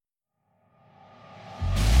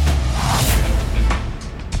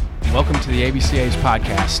Welcome to the ABCA's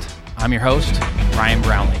podcast. I'm your host, Ryan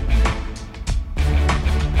Brownlee.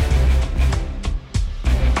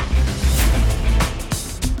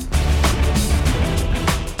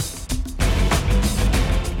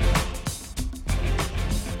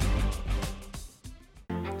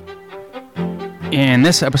 In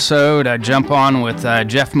this episode, I jump on with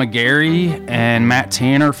Jeff McGarry and Matt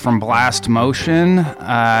Tanner from Blast Motion.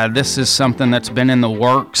 This is something that's been in the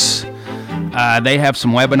works. They have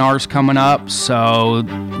some webinars coming up, so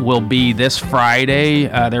will be this Friday,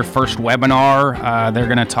 their first webinar. They're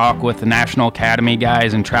going to talk with the National Academy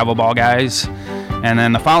guys and travel ball guys. And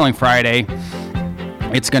then the following Friday,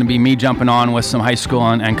 it's going to be me jumping on with some high school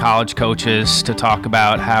and college coaches to talk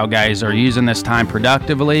about how guys are using this time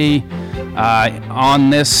productively. On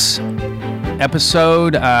this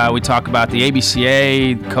episode, we talk about the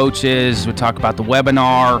ABCA, coaches, we talk about the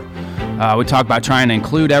webinar, we talk about trying to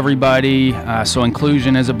include everybody, so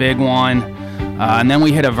inclusion is a big one, and then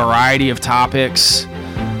we hit a variety of topics,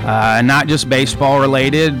 not just baseball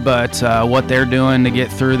related, but what they're doing to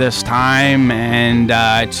get through this time, and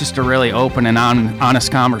it's just a really open and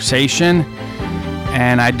honest conversation.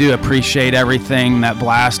 And I do appreciate everything that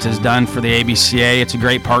Blast has done for the ABCA. It's a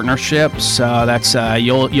great partnership, so that's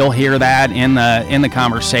you'll hear that in the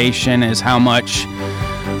conversation, is how much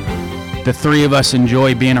the three of us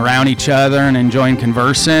enjoy being around each other and enjoying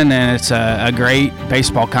conversing, and it's a great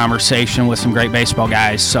baseball conversation with some great baseball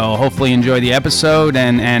guys. So hopefully you enjoy the episode,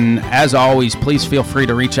 and as always, please feel free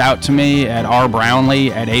to reach out to me at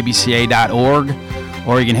rbrownlee@abca.org,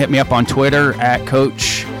 or you can hit me up on Twitter at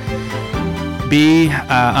Coach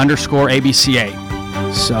B_ABCA.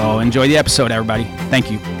 So enjoy the episode, everybody.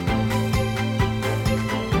 Thank you.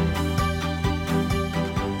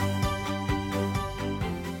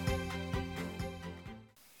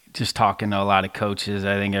 Just talking to a lot of coaches,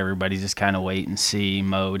 I think everybody's just kind of wait and see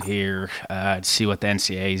mode here to see what the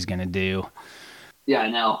NCAA is going to do. Yeah,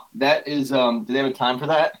 now that is. Do they have a time for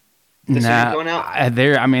that? Going out?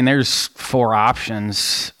 There's four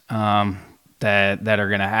options. That are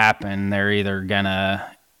going to happen. They're either going to,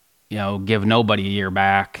 give nobody a year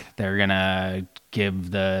back. They're going to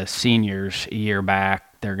give the seniors a year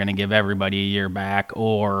back. They're going to give everybody a year back,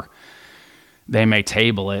 or they may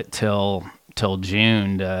table it till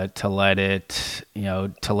June to let it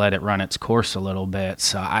run its course a little bit.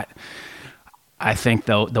 So I think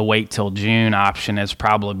the wait till June option is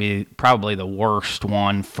probably the worst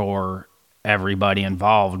one for everybody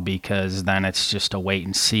involved, because then it's just a wait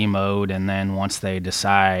and see mode, and then once they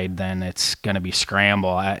decide, then it's going to be scramble.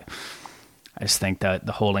 I just think that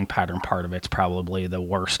the holding pattern part of it's probably the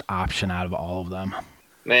worst option out of all of them.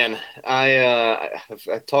 Man, I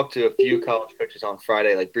talked to a few college coaches on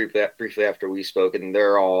Friday, like briefly after we spoke, and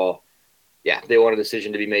they're all, they want a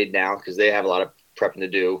decision to be made now because they have a lot of prepping to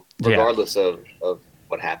do, regardless of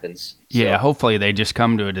what happens. Yeah, hopefully they just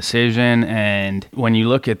come to a decision. And when you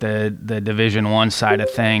look at the Division I side of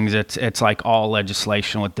things, it's like all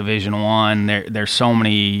legislation with Division I. There's so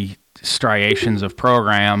many striations of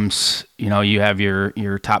programs. You have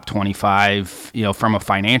your top 25, from a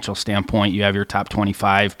financial standpoint, you have your top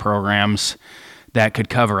 25 programs that could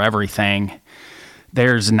cover everything.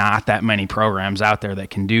 There's not that many programs out there that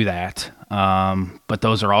can do that. But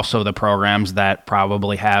those are also the programs that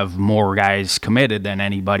probably have more guys committed than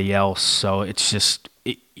anybody else. So it's just,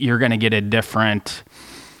 you're going to get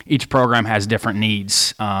each program has different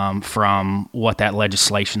needs from what that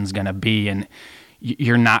legislation is going to be. And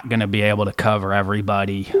you're not going to be able to cover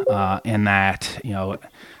everybody in that.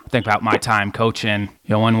 Think about my time coaching,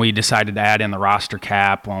 when we decided to add in the roster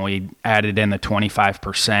cap, when we added in the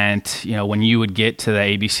 25%, when you would get to the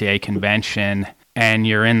ABCA convention and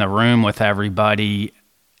you're in the room with everybody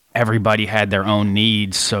had their own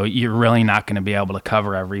needs. So you're really not going to be able to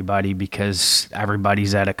cover everybody because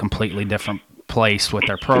everybody's at a completely different place with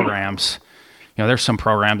their programs. There's some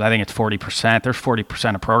programs, I think it's 40%. There's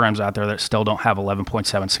 40% of programs out there that still don't have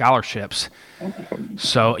 11.7 scholarships.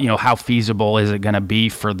 So, how feasible is it going to be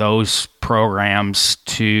for those programs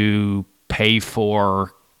to pay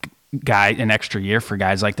for an extra year for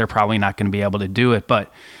guys? Like, they're probably not going to be able to do it.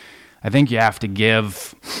 But I think you have to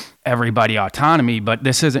give everybody autonomy, but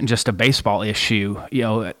this isn't just a baseball issue.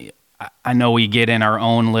 I know we get in our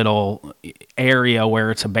own little area where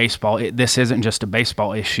it's a baseball. This isn't just a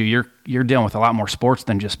baseball issue. You're dealing with a lot more sports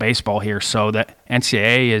than just baseball here. So the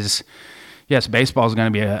NCAA is, yes, baseball is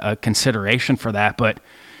going to be a consideration for that, but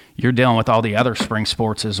you're dealing with all the other spring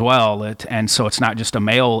sports as well. And so it's not just a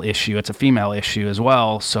male issue, it's a female issue as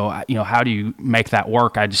well. So, how do you make that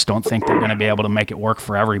work? I just don't think they're going to be able to make it work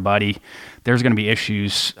for everybody. There's going to be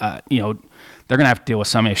issues, they're going to have to deal with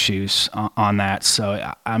some issues on that.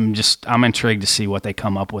 So I'm intrigued to see what they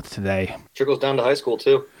come up with today. Trickles down to high school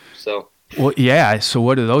too. So. Well, yeah. So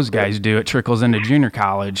what do those guys do? It trickles into junior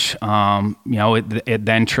college. It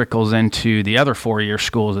then trickles into the other 4-year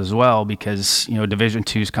schools as well, because, Division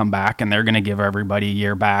II's come back and they're going to give everybody a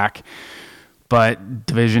year back. But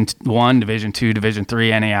Division I, Division II, Division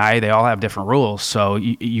III, NAI, they all have different rules. So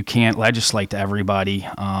you can't legislate to everybody.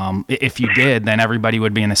 If you did, then everybody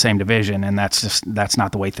would be in the same division, and that's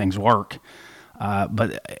not the way things work.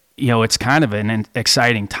 But it's kind of an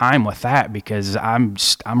exciting time with that, because I'm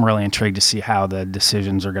really intrigued to see how the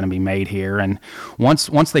decisions are going to be made here. And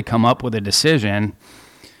once they come up with a decision,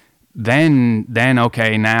 then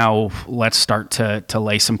okay, now let's start to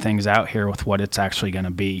lay some things out here with what it's actually going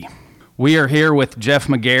to be. We are here with Jeff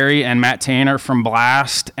McGarry and Matt Tanner from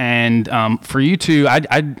Blast, and for you two,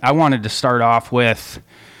 I wanted to start off with,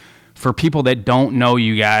 for people that don't know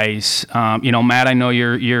you guys, Matt, I know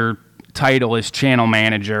your title is channel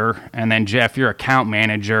manager, and then Jeff, you're account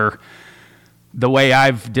manager. The way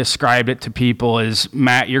I've described it to people is,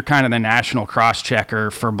 Matt, you're kind of the national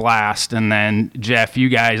cross-checker for Blast, and then Jeff, you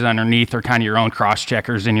guys underneath are kind of your own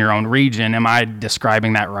cross-checkers in your own region. Am I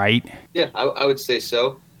describing that right? Yeah, I would say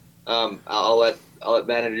so. I'll let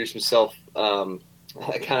Matt introduce himself kind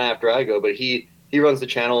of after I go, but he runs the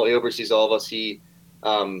channel. He oversees all of us. He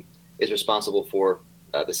is responsible for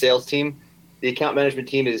the sales team. The account management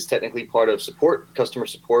team is technically part of customer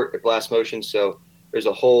support at Blast Motion. So there's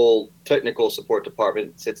a whole technical support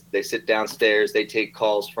department. They sit downstairs. They take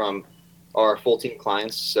calls from our full team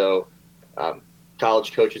clients. So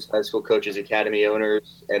college coaches, high school coaches, academy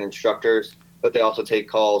owners, and instructors. But they also take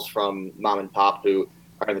calls from mom and pop who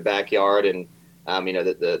are in the backyard, and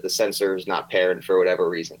the sensor is not paired for whatever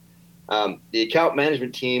reason. The account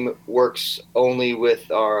management team works only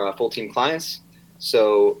with our full team clients.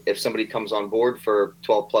 So if somebody comes on board for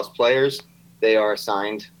 12 plus players, they are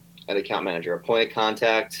assigned an account manager, a point of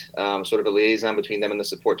contact, sort of a liaison between them and the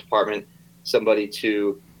support department, somebody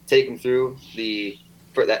to take them through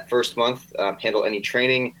for that first month, handle any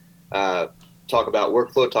training, talk about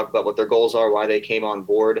workflow, talk about what their goals are, why they came on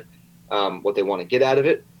board, what they want to get out of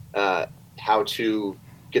it, how to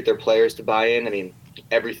get their players to buy in. I mean,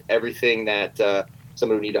 everything that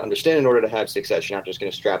somebody would need to understand in order to have success. You're not just going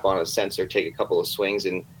to strap on a sensor, take a couple of swings,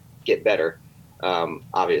 and get better,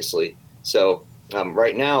 obviously. So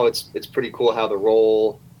right now, it's pretty cool how the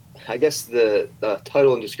role, I guess the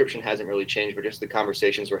title and description hasn't really changed, but just the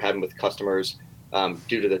conversations we're having with customers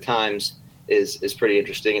due to the times is pretty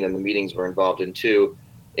interesting. And then the meetings we're involved in too,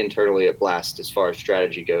 internally at Blast, as far as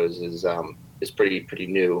strategy goes, is pretty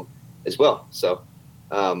new as well. So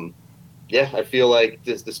I feel like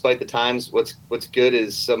despite the times, what's good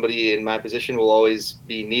is somebody in my position will always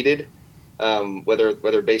be needed,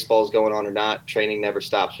 whether baseball is going on or not. Training never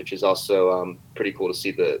stops, which is also pretty cool to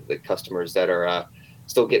see the customers that are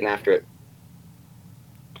still getting after it.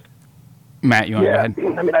 Matt, you want to go ahead?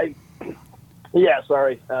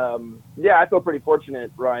 I feel pretty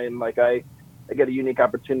fortunate, Ryan. Like I get a unique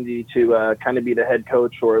opportunity to kind of be the head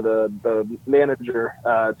coach or the manager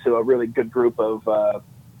to a really good group of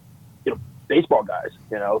baseball guys.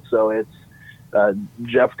 So it's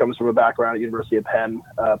Jeff comes from a background at University of Penn,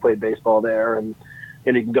 played baseball there, and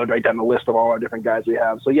you can go right down the list of all our different guys we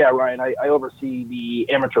have. So yeah, Ryan, I oversee the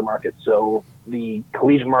amateur market, so the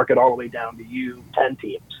collegiate market all the way down to U10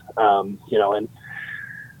 teams.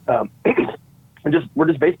 We're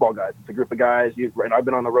just baseball guys. It's a group of guys. I've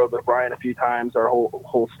been on the road with Brian a few times. Our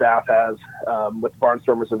whole staff has with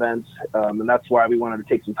Barnstormers events, and that's why we wanted to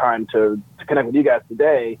take some time to connect with you guys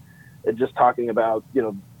today. And just talking about,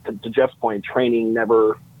 to Jeff's point, training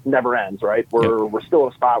never ends, right? We're still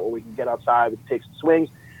in a spot where we can get outside, we can take some swings.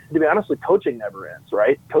 To be honest, coaching never ends,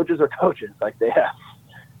 right? Coaches are coaches. Like they have,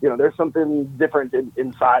 there's something different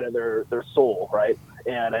inside of their soul, right?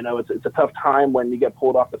 And I know it's a tough time when you get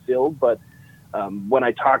pulled off the field, but when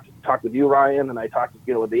I talked with you, Ryan, and I talked,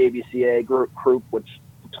 with the ABCA group, which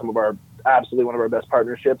some of our absolutely one of our best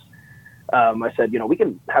partnerships, I said, we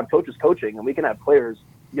can have coaches coaching and we can have players,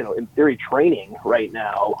 in theory training right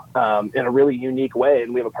now in a really unique way.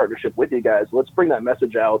 And we have a partnership with you guys. Let's bring that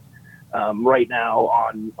message out right now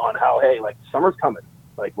on how, hey, like summer's coming.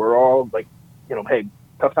 Like we're all like, hey,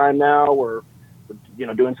 tough time now. We're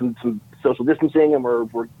doing some social distancing and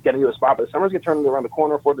we're getting to a spot, but summer's going to turn around the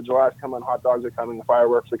corner. 4th of July is coming. Hot dogs are coming. The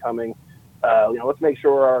fireworks are coming. Let's make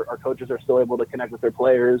sure our coaches are still able to connect with their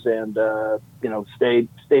players and,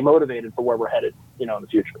 stay motivated for where we're headed, in the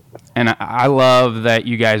future. And I love that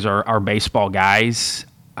you guys are baseball guys.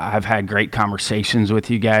 I've had great conversations with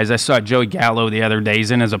you guys. I saw Joey Gallo the other day.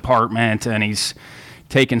 He's in his apartment and he's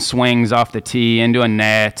taking swings off the tee into a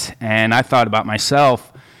net. And I thought about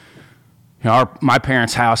myself, my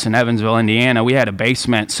parents' house in Evansville, Indiana, we had a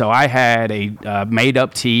basement. So I had a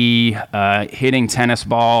made-up tee, hitting tennis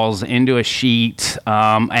balls into a sheet.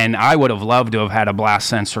 And I would have loved to have had a blast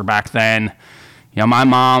sensor back then. My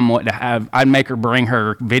mom I'd make her bring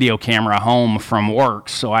her video camera home from work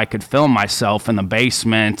so I could film myself in the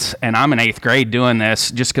basement. And I'm in 8th grade doing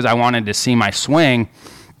this just because I wanted to see my swing.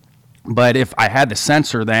 But if I had the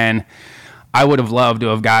sensor then, I would have loved to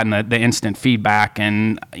have gotten the instant feedback.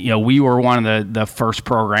 And, we were one of the first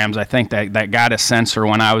programs, I think, that got a sensor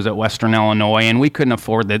when I was at Western Illinois. And we couldn't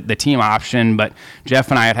afford the team option. But Jeff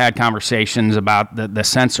and I had conversations about the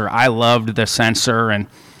sensor. I loved the sensor, and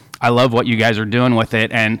I love what you guys are doing with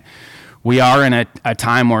it. And we are in a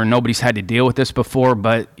time where nobody's had to deal with this before,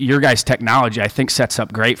 but your guys' technology, I think, sets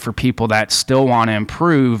up great for people that still want to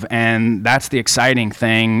improve, and that's the exciting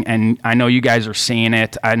thing. And I know you guys are seeing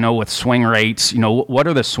it. I know with swing rates, what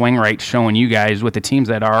are the swing rates showing you guys with the teams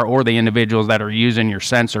that are, or the individuals that are using your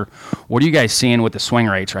sensor? What are you guys seeing with the swing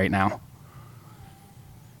rates right now?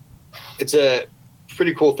 It's a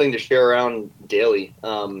pretty cool thing to share around daily.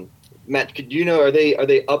 Matt, are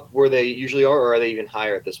they up where they usually are, or are they even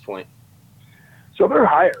higher at this point? So they're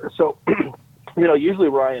higher. So, usually,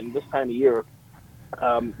 Ryan, this time of year,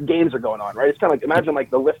 games are going on, right? It's kind of like, imagine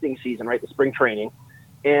like the lifting season, right? The spring training.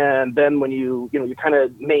 And then when you kind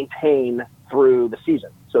of maintain through the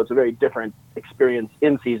season. So it's a very different experience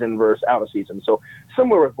in season versus out of season. So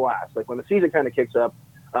similar with blast, like when the season kind of kicks up,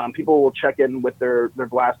 people will check in with their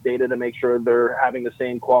blast data to make sure they're having the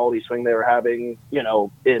same quality swing they were having,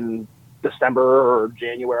 in December or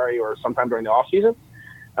January or sometime during the off season.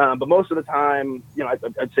 But most of the time,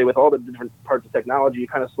 I'd say with all the different parts of technology, you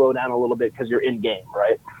kind of slow down a little bit because you're in game,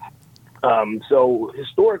 right? So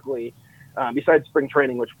historically, besides spring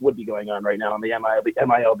training, which would be going on right now on the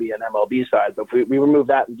MILB and MLB side, but if we remove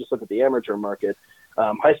that and just look at the amateur market,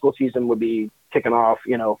 high school season would be kicking off,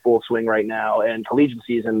 full swing right now, and collegiate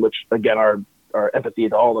season, which again, our empathy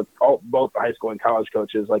to both the high school and college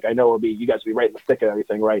coaches, like I know you guys will be right in the thick of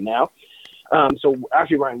everything right now. So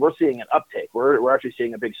actually, Ryan, we're seeing an uptake. We're actually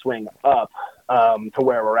seeing a big swing up to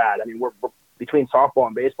where we're at. I mean, we're between softball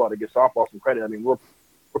and baseball, to give softball some credit. I mean, we're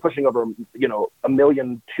pushing over 1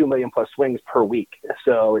 million, 2 million plus swings per week.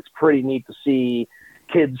 So it's pretty neat to see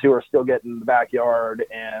kids who are still getting in the backyard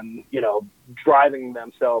and driving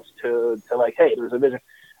themselves to like, hey, there's a vision.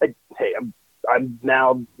 Like, hey, I'm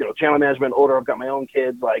now channel management, older. I've got my own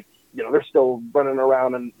kids. Like, they're still running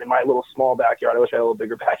around in my little small backyard. I wish I had a little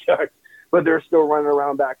bigger backyard. But they're still running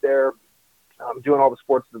around back there, doing all the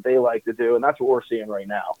sports that they like to do, and that's what we're seeing right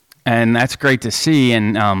now. And that's great to see.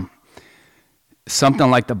 And something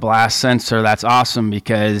like the blast sensor, that's awesome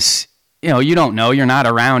because you don't know, you're not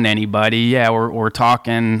around anybody. Yeah, we're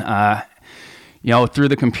talking, through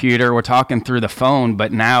the computer, we're talking through the phone,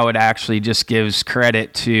 but now it actually just gives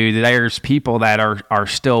credit to there's people that are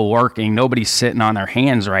still working. Nobody's sitting on their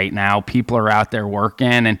hands right now. People are out there working,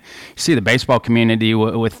 and you see the baseball community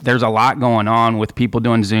with there's a lot going on with people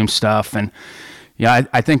doing Zoom stuff. And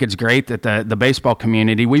I think it's great that the baseball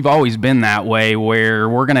community, we've always been that way where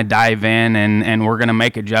we're going to dive in and we're going to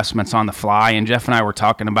make adjustments on the fly. And Jeff and I were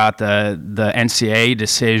talking about the NCAA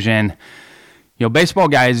decision. Baseball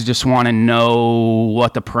guys just want to know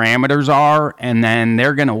what the parameters are, and then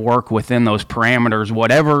they're going to work within those parameters.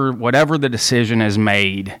 Whatever the decision is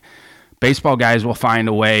made, baseball guys will find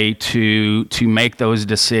a way to make those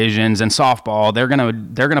decisions. And softball, they're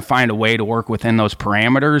gonna find a way to work within those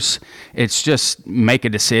parameters. It's just make a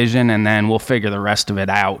decision, and then we'll figure the rest of it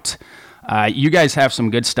out. You guys have some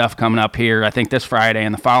good stuff coming up here, I think this Friday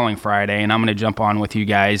and the following Friday, and I'm going to jump on with you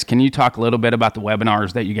guys. Can you talk a little bit about the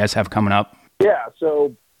webinars that you guys have coming up? Yeah,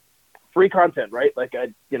 so free content, right? Like,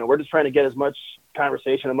 we're just trying to get as much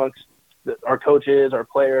conversation amongst our coaches, our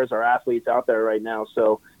players, our athletes out there right now.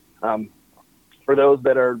 So for those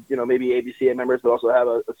that are, maybe ABCA members, but also have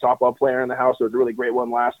a softball player in the house, there was a really great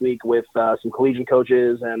one last week with some collegiate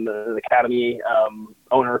coaches and an academy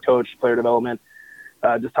owner, coach, player development,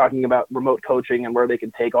 just talking about remote coaching and where they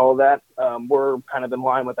can take all of that. We're kind of in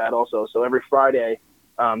line with that also. So every Friday,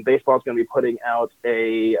 baseball is going to be putting out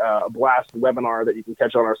a blast webinar that you can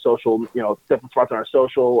catch on our social, different spots on our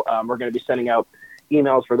social. We're going to be sending out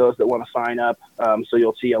emails for those that want to sign up. So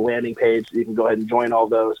you'll see a landing page. So you can go ahead and join all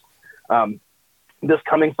those. This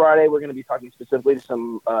coming Friday, we're going to be talking specifically to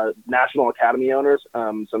some national academy owners.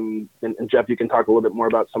 And Jeff, you can talk a little bit more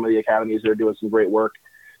about some of the academies that are doing some great work.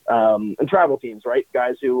 And travel teams, right?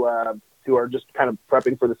 Guys who are just kind of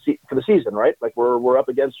prepping for the season, right? Like we're up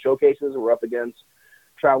against showcases. We're up against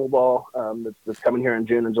travel ball that's coming here in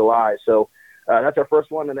June and July. So that's our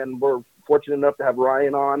first one. And then we're fortunate enough to have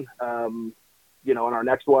Ryan on, on our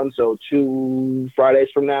next one. So 2 Fridays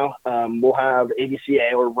from now, we'll have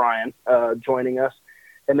ABCA or Ryan joining us.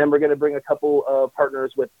 And then we're going to bring a couple of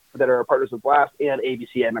partners that are partners with Blast and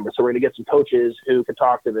ABCA members. So we're going to get some coaches who can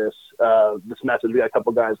talk to this message. We got a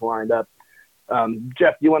couple guys lined up.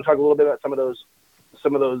 Jeff, do you want to talk a little bit about some of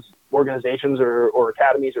those organizations or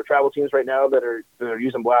academies or travel teams right now that are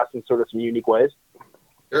using Blast in sort of some unique ways?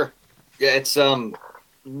 Sure. Yeah, it's fun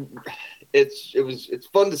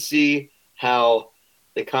to see how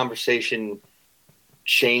the conversation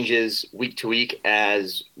changes week to week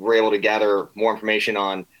as we're able to gather more information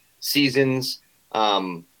on seasons,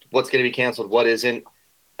 what's going to be canceled, what isn't.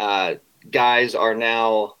 Guys are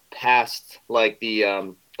now past like the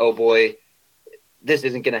oh boy, this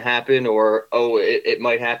isn't going to happen, or oh, it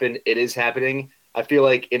might happen. It is happening. I feel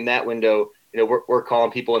like in that window, we're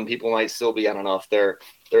calling people, and people might still be, I don't know if they're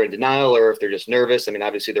in denial or if they're just nervous. I mean,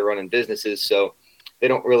 obviously they're running businesses, so they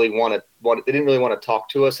don't really they didn't really want to talk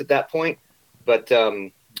to us at that point. But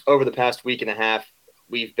over the past week and a half,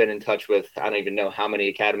 we've been in touch with, I don't even know how many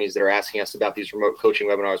academies that are asking us about these remote coaching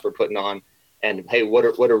webinars we're putting on. And hey, what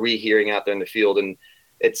are we hearing out there in the field? And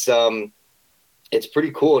it's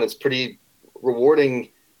pretty cool, and it's pretty rewarding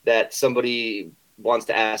that somebody wants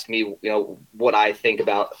to ask me, what I think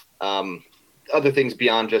about other things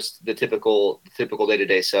beyond just the typical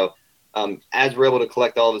day-to-day. So as we're able to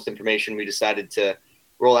collect all this information, we decided to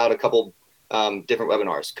roll out a couple different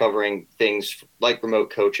webinars covering things like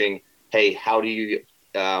remote coaching. Hey, how do you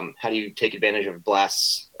take advantage of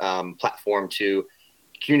Blast's platform to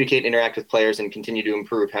communicate, interact with players, and continue to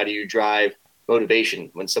improve? How do you drive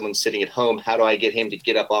motivation when someone's sitting at home? How do I get him to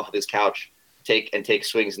get up off of his couch, take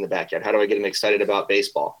swings in the backyard? How do I get him excited about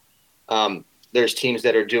baseball? There's teams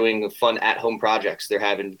that are doing fun at-home projects. They're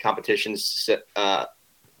having competitions,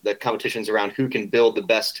 the competitions around who can build the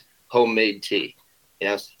best homemade tee.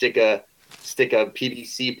 Stick a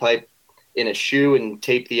PVC pipe in a shoe and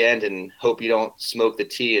tape the end and hope you don't smoke the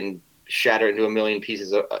tee and shatter into a million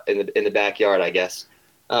pieces in the backyard, I guess.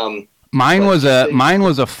 Mine was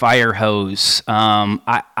a fire hose.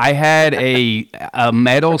 I had a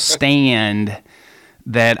metal stand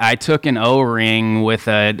that I took an O-ring with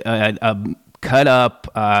a cut up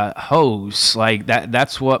hose like that.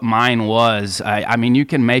 That's what mine was. I mean, you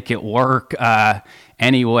can make it work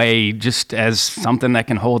anyway, just as something that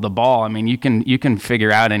can hold the ball. I mean, you can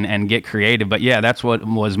figure out and get creative. But yeah, that's what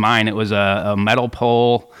was mine. It was a metal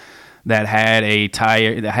pole that had a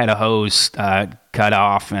tire, that had a hose cut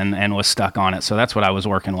off and was stuck on it. So that's what I was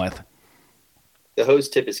working with. The hose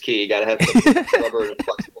tip is key. You got to have some rubber and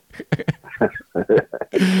flexible.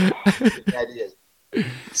 Good ideas.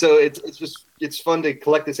 So it's fun to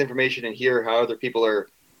collect this information and hear how other people are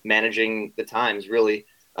managing the times, really.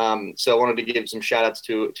 So I wanted to give some shout outs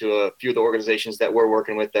to a few of the organizations that we're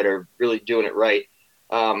working with that are really doing it right.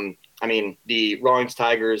 I mean, the Rawlings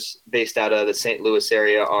Tigers, based out of the St. Louis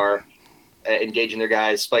area, are engaging their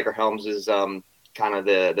guys. Spiker Helms is kind of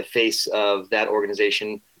the face of that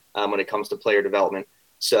organization when it comes to player development.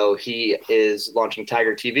 So he is launching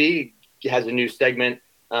Tiger TV. He has a new segment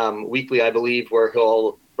weekly, I believe, where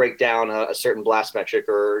he'll break down a certain blast metric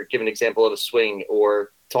or give an example of a swing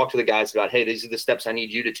or talk to the guys about, hey, these are the steps I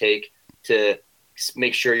need you to take to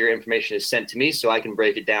make sure your information is sent to me so I can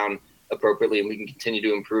break it down appropriately and we can continue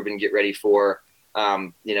to improve and get ready for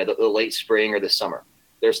the late spring or the summer.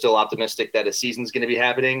 They're still optimistic that a season's going to be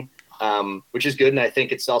happening, which is good. And I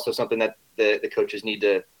think it's also something that the coaches need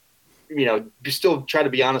to, still try to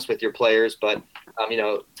be honest with your players, but,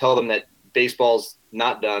 tell them that baseball's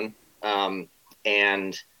not done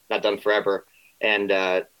and not done forever. And,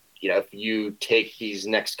 if you take these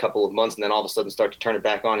next couple of months and then all of a sudden start to turn it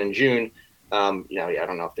back on in June, I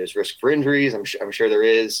don't know if there's risk for injuries. I'm sure there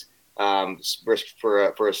is risk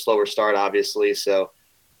for a slower start, obviously. So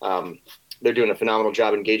they're doing a phenomenal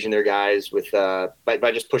job engaging their guys with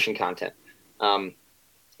by just pushing content.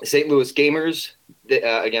 St. Louis Gamers,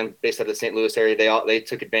 again, based out of the St. Louis area, they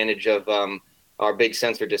took advantage of our big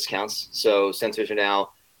sensor discounts. So sensors are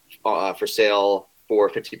now for sale for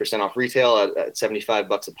 50% off retail at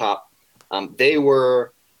 $75 a pop. They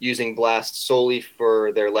were using Blast solely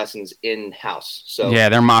for their lessons in-house. So yeah,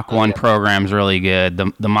 their Mach 1 program is really good.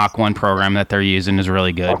 The Mach 1 program that they're using is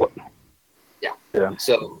really good. Yeah.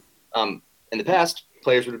 So in the past,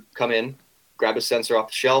 players would come in, grab a sensor off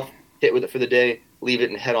the shelf, hit with it for the day, leave it,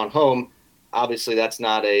 and head on home. Obviously, that's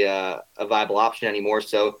not a viable option anymore.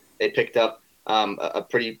 So they picked up a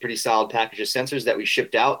pretty solid package of sensors that we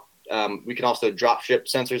shipped out. We can also drop ship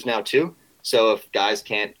sensors now too. So if guys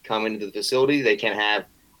can't come into the facility, they can have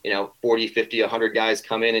 40, 50, 100 guys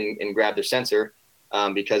come in and grab their sensor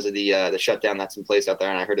because of the shutdown that's in place out there.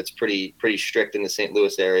 And I heard it's pretty strict in the St.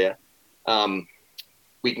 Louis area.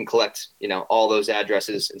 We can collect, all those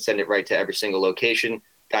addresses and send it right to every single location.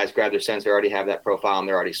 Guys grab their sensor, already have that profile, and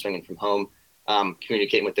they're already swinging from home,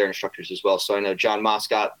 communicating with their instructors as well. So I know John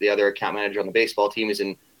Moscott, the other account manager on the baseball team, is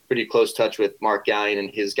in pretty close touch with Mark Gallion and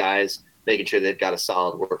his guys, making sure they've got a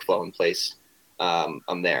solid workflow in place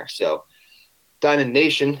there. So Diamond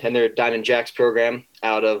Nation and their Diamond Jacks program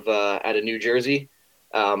out of New Jersey.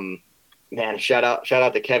 Man, shout out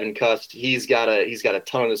to Kevin Cust. He's got a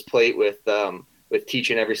ton on his plate with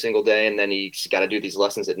teaching every single day, and then he's got to do these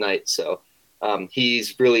lessons at night. So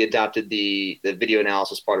he's really adopted the video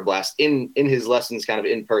analysis part of Blast in his lessons, kind of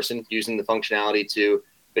in person, using the functionality to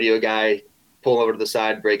video guy, pull over to the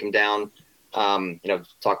side, break him down,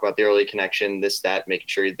 talk about the early connection, this, that, making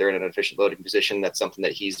sure they're in an efficient loading position. That's something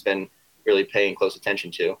that he's been really paying close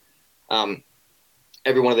attention to.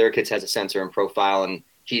 Every one of their kids has a sensor and profile, and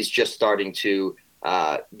he's just starting to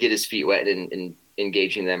get his feet wet and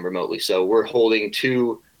engaging them remotely. So we're holding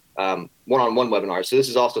 2 one-on-one webinars. So this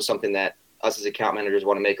is also something that us as account managers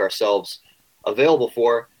want to make ourselves available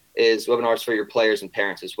for, is webinars for your players and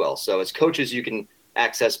parents as well. So as coaches, you can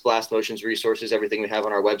access Blast Motion's resources, everything we have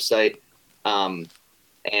on our website,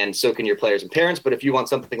 and so can your players and parents. But if you want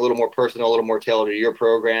something a little more personal, a little more tailored to your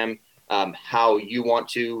program, how you want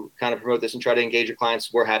to kind of promote this and try to engage your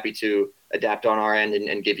clients, we're happy to adapt on our end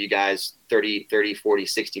and give you guys 30, 40,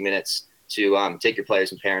 60 minutes to take your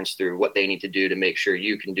players and parents through what they need to do to make sure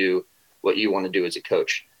you can do what you want to do as a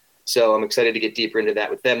coach. So I'm excited to get deeper into that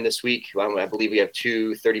with them this week. I believe we have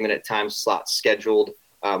 2 30-minute time slots scheduled.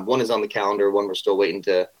 One is on the calendar, one we're still waiting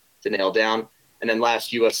to nail down. And then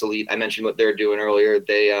last, US Elite, I mentioned what they're doing earlier.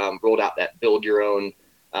 They rolled out that build your own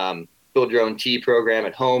tee program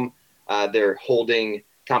at home. They're holding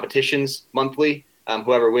competitions monthly.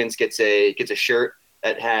 Whoever wins gets a shirt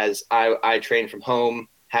that has I train from home,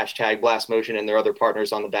 #Blast Motion, and their other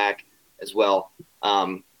partners on the back as well.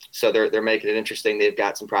 So they're making it interesting. They've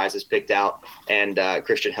got some prizes picked out, and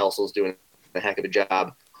Christian Helsel's doing a heck of a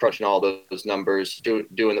job crunching all those numbers,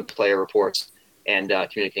 doing the player reports, and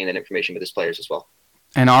communicating that information with his players as well.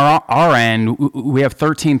 And our end, we have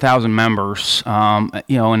 13,000 members,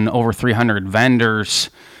 and over 300 vendors.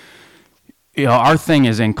 Our thing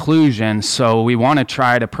is inclusion, so we want to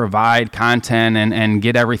try to provide content and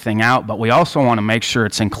get everything out, but we also want to make sure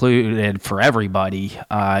it's included for everybody.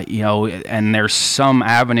 And there's some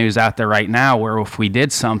avenues out there right now where if we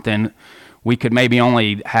did something, we could maybe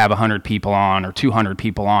only have 100 people on or 200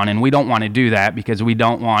 people on, and we don't want to do that because we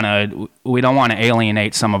don't want to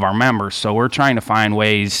alienate some of our members. So we're trying to find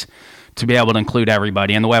ways to be able to include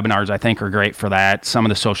everybody. And the webinars, I think, are great for that. Some of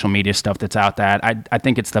the social media stuff that's out there, I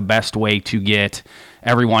think it's the best way to get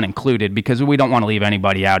everyone included because we don't want to leave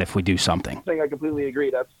anybody out if we do something. I completely agree.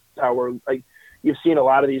 That's how you've seen a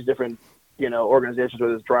lot of these different, organizations,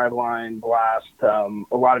 whether it's Driveline, Blast,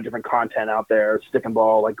 a lot of different content out there, Stick and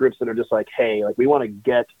Ball, like groups that are just like, hey, like we want to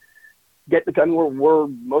get the, I mean, we're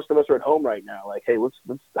most of us are at home right now. Like, hey, let's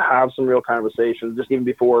have some real conversations. Just even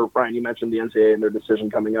before, Brian, you mentioned the NCAA and their decision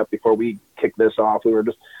coming up. Before we kicked this off, we were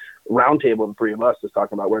just roundtable, the 3 of us, just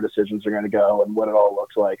talking about where decisions are going to go and what it all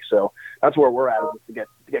looks like. So that's where we're at, is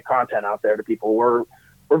to get content out there to people. We're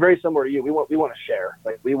very similar to you. We want to share.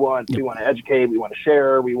 Like we want to educate. We want to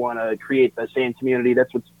share. We want to create the same community.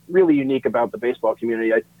 That's what's really unique about the baseball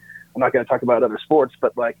community. I'm not going to talk about other sports,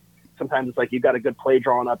 but like, sometimes it's like you've got a good play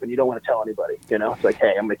drawn up and you don't want to tell anybody, It's like,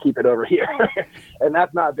 hey, I'm going to keep it over here. And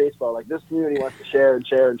that's not baseball. Like this community wants to share and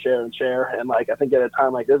share and share and share. And like, I think at a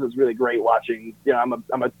time like this, it's really great watching, I'm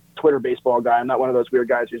a Twitter baseball guy. I'm not one of those weird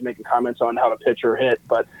guys who's making comments on how to pitch or hit,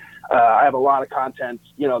 but I have a lot of content,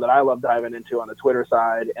 that I love diving into on the Twitter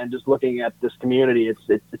side, and just looking at this community.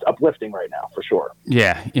 It's uplifting right now for sure.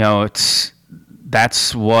 Yeah.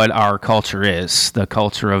 That's what our culture is. The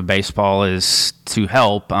culture of baseball is to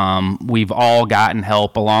help. We've all gotten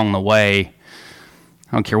help along the way.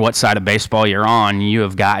 I don't care what side of baseball you're on, you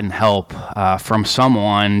have gotten help from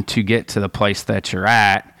someone to get to the place that you're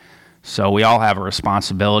at. So we all have a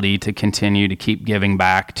responsibility to continue to keep giving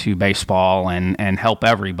back to baseball and help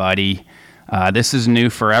everybody. This is new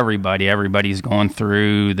for everybody. Everybody's going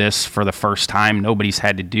through this for the first time. Nobody's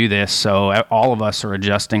had to do this. So all of us are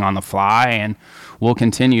adjusting on the fly, and we'll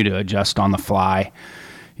continue to adjust on the fly.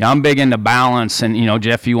 I'm big into balance, and,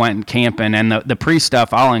 Jeff, you went camping, and the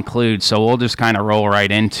pre-stuff I'll include, so we'll just kind of roll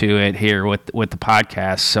right into it here with the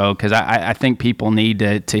podcast. So, because I think people need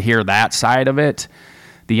to hear that side of it.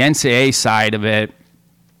 The NCAA side of it,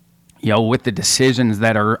 with the decisions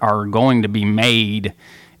that are going to be made,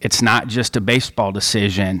 it's not just a baseball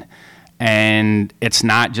decision. And it's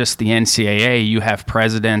not just the NCAA. You have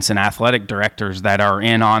presidents and athletic directors that are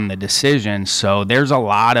in on the decision. So there's a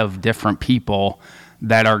lot of different people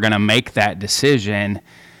that are going to make that decision.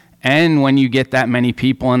 And when you get that many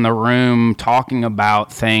people in the room talking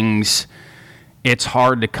about things, it's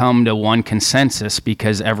hard to come to one consensus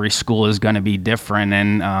because every school is going to be different.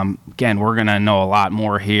 And again, we're going to know a lot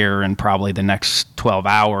more here in probably the next 12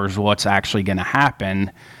 hours what's actually going to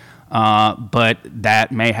happen. But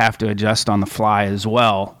that may have to adjust on the fly as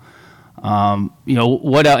well.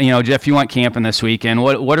 Jeff, you went camping this weekend.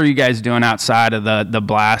 What are you guys doing outside of the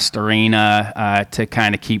Blast Arena to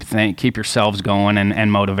kind of keep yourselves going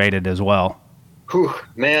and motivated as well? Whew,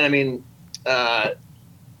 man, I mean,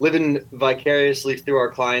 living vicariously through our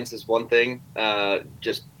clients is one thing.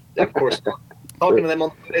 Just, of course, talking to them.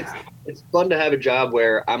 It's fun to have a job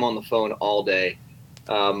where I'm on the phone all day.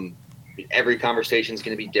 Every conversation is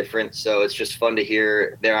going to be different, so it's just fun to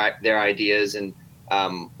hear their ideas and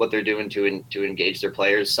what they're doing to engage their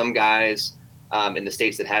players. Some guys in the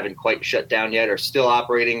states that haven't quite shut down yet are still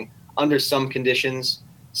operating under some conditions.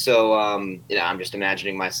 So I'm just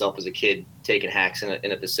imagining myself as a kid taking hacks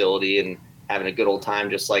in a facility and having a good old time,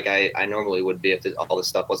 just like I normally would be if all this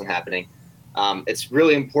stuff wasn't happening. It's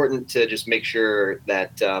really important to just make sure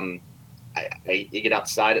that you get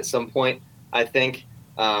outside at some point. I think.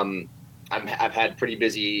 I've had pretty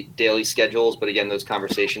busy daily schedules, but again, those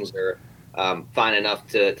conversations are fine enough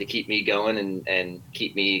to keep me going and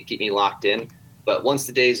keep me locked in. But once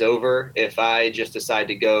the day's over, if I just decide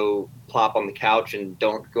to go plop on the couch and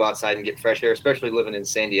don't go outside and get fresh air, especially living in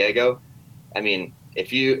San Diego, I mean,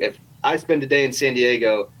 if I spend a day in San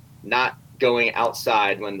Diego not going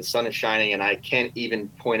outside when the sun is shining and I can't even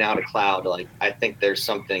point out a cloud, like, I think there's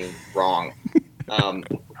something wrong.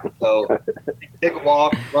 So take a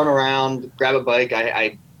walk, run around, grab a bike.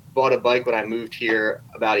 I bought a bike when I moved here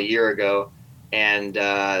about a year ago, and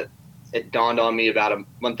it dawned on me about a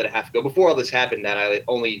month and a half ago, before all this happened, that I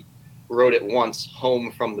only rode it once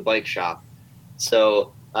home from the bike shop.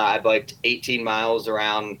 So I biked 18 miles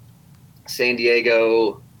around San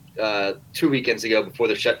Diego 2 weekends ago before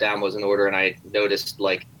the shutdown was in order, and I noticed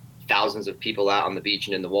like thousands of people out on the beach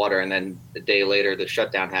and in the water, and then a day later the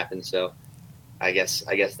shutdown happened. So I guess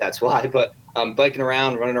that's why. But biking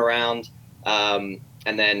around, running around, and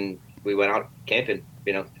then we went out camping.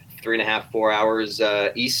 3.5, 4 hours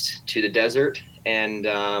east to the desert, and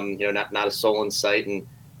not a soul in sight, and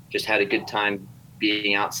just had a good time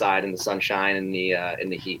being outside in the sunshine and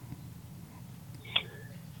the heat.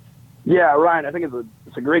 Yeah, Ryan, I think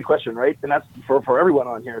it's a great question, right? And that's for everyone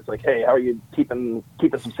on here. It's like, hey, how are you keeping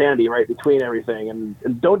some sanity right between everything?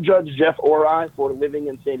 And don't judge Jeff or I for living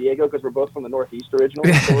in San Diego because we're both from the Northeast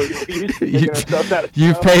originally. So we're used to taking ourselves out of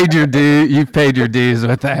You've paid your due. You've paid your dues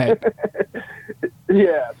with that.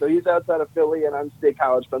 Yeah, so he's outside of Philly, and I'm State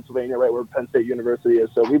College, Pennsylvania, right where Penn State University is.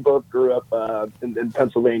 So we both grew up in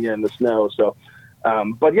Pennsylvania in the snow. So,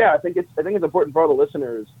 but yeah, I think it's important for all the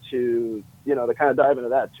listeners to kind of dive into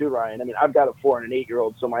that too, Ryan. I mean, I've got a 4 and an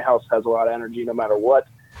 8-year-old, so my house has a lot of energy no matter what.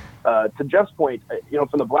 To Jeff's point,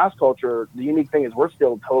 from the blast culture, the unique thing is we're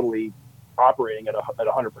still totally operating at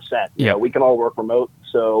 100%. Yeah, we can all work remote,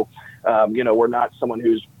 so we're not someone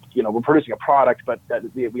who's we're producing a product, but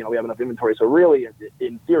we have enough inventory. So really,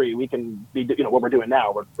 in theory, we can be what we're doing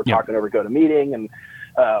now. We're talking over GoToMeeting, and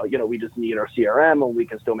we just need our CRM, and we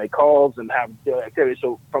can still make calls and have daily activity.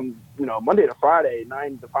 So from Monday to Friday,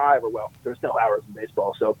 9 to 5, or well, there's no hours in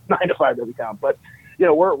baseball, so 9 to 5 doesn't count. But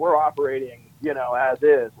we're operating as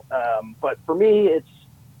is. But for me, it's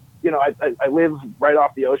I live right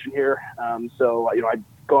off the ocean here, so I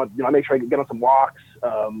go on, I make sure I get on some walks.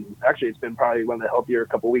 Actually, it's been probably one of the healthier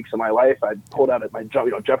couple of weeks of my life. I pulled out my jump.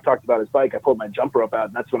 Jeff talked about his bike. I pulled my jump rope out,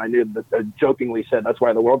 and that's when I knew that I jokingly said that's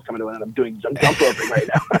why the world's coming to an end. I'm doing jump roping right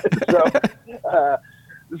now.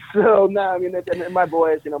 so no, I mean, and my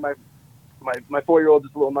boys, my 4-year-old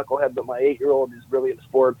is a little knucklehead, but my 8-year-old is really into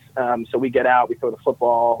sports. So we get out, we throw the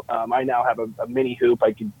football. I now have a mini hoop.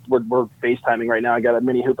 We're FaceTiming right now. I got a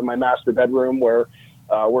mini hoop in my master bedroom where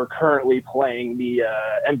we're currently playing the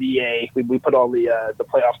NBA. We put all the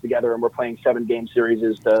playoffs together, and we're playing 7-game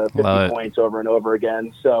series to 50 points over and over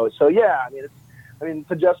again. So yeah, I mean,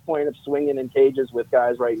 to Jeff's point of swinging in cages with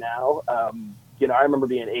guys right now. I remember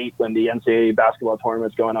being 8 when the NCAA basketball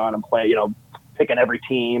tournament's going on and picking every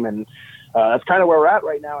team, and that's kind of where we're at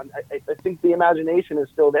right now. And I think the imagination is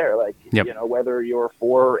still there. Like, whether you're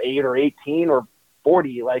 4, 8, or 18 or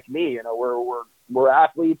 40 like me, we're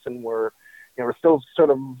athletes, and we're we're still sort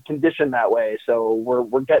of conditioned that way. So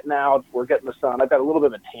we're getting out, we're getting the sun. I've got a little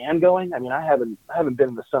bit of a tan going. I mean, I haven't been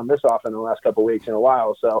in the sun this often in the last couple of weeks in a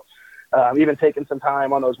while. So even taking some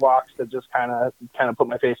time on those walks to just kind of put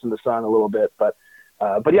my face in the sun a little bit. But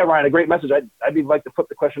yeah, Ryan, a great message. I'd like to flip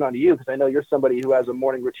the question on to you, because I know you're somebody who has a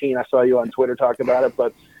morning routine. I saw you on Twitter talk about it,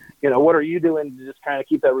 but what are you doing to just kind of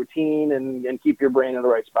keep that routine and keep your brain in the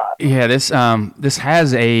right spot? Yeah, this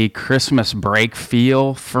has a Christmas break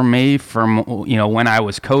feel for me from, when I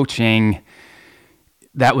was coaching.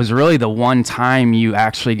 That was really the one time you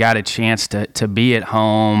actually got a chance to be at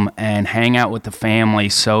home and hang out with the family.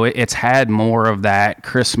 So it's had more of that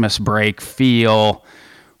Christmas break feel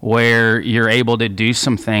where you're able to do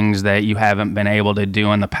some things that you haven't been able to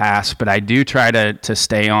do in the past. But I do try to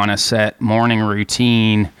stay on a set morning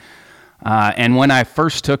routine. And when I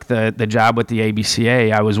first took the job with the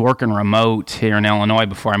ABCA, I was working remote here in Illinois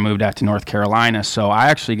before I moved out to North Carolina. So I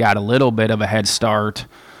actually got a little bit of a head start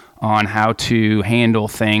on how to handle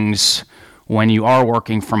things when you are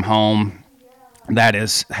working from home. That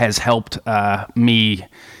has helped me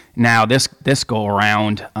now this go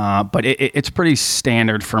around. But it's pretty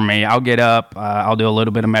standard for me. I'll get up, I'll do a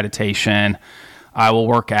little bit of meditation. I will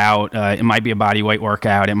work out. It might be a body weight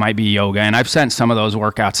workout. It might be yoga. And I've sent some of those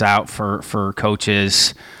workouts out for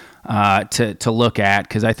coaches to look at,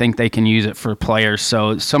 because I think they can use it for players.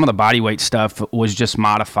 So some of the body weight stuff was just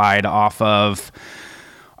modified off of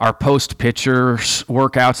our post-pitchers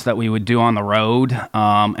workouts that we would do on the road.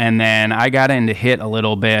 And then I got into HIIT a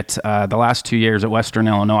little bit. The last 2 years at Western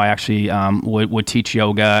Illinois, I actually would teach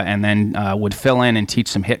yoga, and then would fill in and teach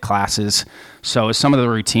some HIIT classes. So some of the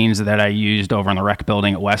routines that I used over in the rec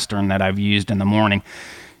building at Western that I've used in the morning.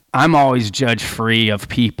 I'm always judge free of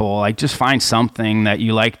people. Like, just find something that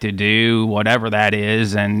you like to do, whatever that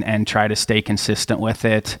is, and try to stay consistent with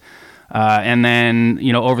it. And then,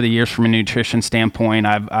 over the years, from a nutrition standpoint,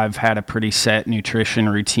 I've had a pretty set nutrition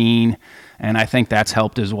routine, and I think that's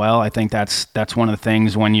helped as well. I think that's one of the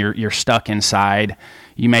things when you're stuck inside,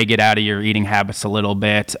 you may get out of your eating habits a little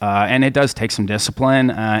bit, and it does take some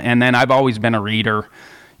discipline. And then I've always been a reader.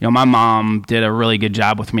 My mom did a really good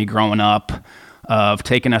job with me growing up of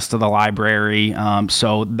taking us to the library.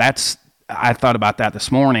 So I thought about that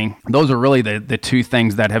this morning. Those are really the two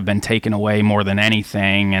things that have been taken away more than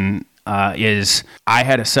anything. And is I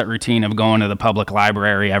had a set routine of going to the public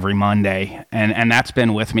library every Monday. And that's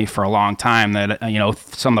been with me for a long time. That,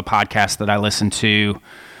 some of the podcasts that I listen to,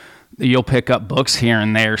 you'll pick up books here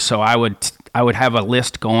and there. So I would have a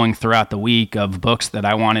list going throughout the week of books that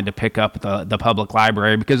I wanted to pick up at the public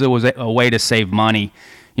library, because it was a way to save money.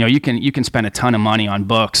 You can spend a ton of money on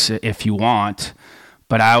books if you want.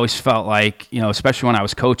 But I always felt like, especially when I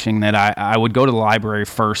was coaching, that I would go to the library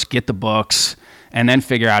first, get the books, and then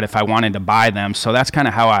figure out if I wanted to buy them. So that's kind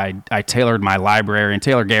of how I tailored my library. And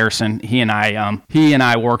Taylor Garrison, he and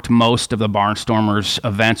I worked most of the Barnstormers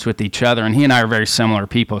events with each other, and he and I are very similar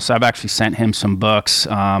people. So I've actually sent him some books.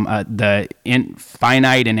 The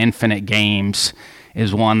Finite and Infinite Games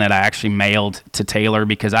is one that I actually mailed to Taylor,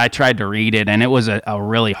 because I tried to read it, and it was a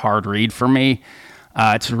really hard read for me.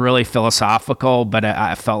 It's really philosophical, but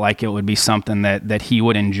I felt like it would be something that he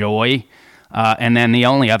would enjoy. And then the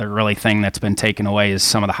only other really thing that's been taken away is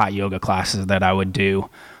some of the hot yoga classes that I would do.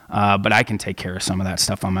 But I can take care of some of that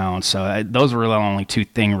stuff on my own. So those were the only two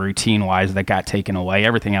things routine-wise that got taken away.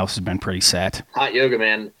 Everything else has been pretty set. Hot yoga,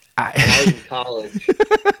 man. When I was in college.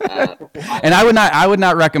 And I would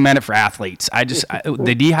not recommend it for athletes.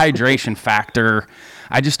 The dehydration factor,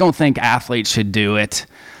 I just don't think athletes should do it.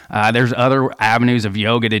 There's other avenues of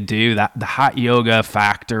yoga to do. The hot yoga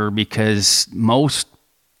factor, because most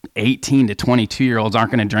 18 to 22-year-olds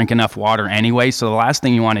aren't going to drink enough water anyway. So the last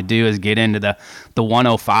thing you want to do is get into the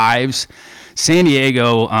 105s. San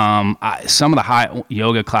Diego, some of the hot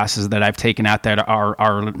yoga classes that I've taken out there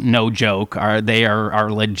are no joke. They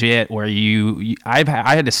are legit. Where I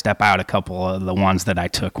had to step out a couple of the ones that I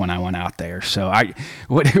took when I went out there. So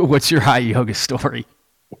what's your hot yoga story?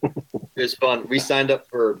 It was fun. We signed up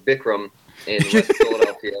for Bikram in West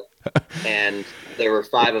Philadelphia, and there were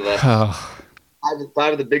 5 of us. Oh.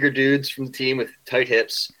 5 of the bigger dudes from the team with tight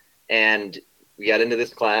hips, and we got into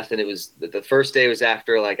this class, and it was the first day was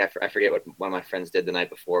after, like, I forget what one of my friends did the night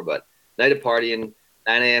before, but night of partying,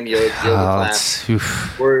 9 a.m. yoga class.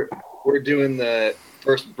 We're doing the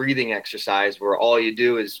first breathing exercise where all you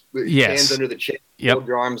do is hands under the chin, hold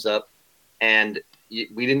your arms up, and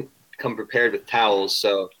we didn't come prepared with towels,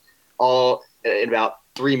 so in about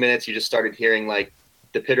 3 minutes you just started hearing like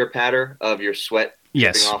the pitter patter of your sweat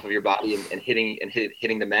dripping off of your body and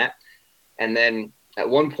hitting the mat. And then at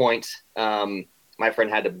one point, my friend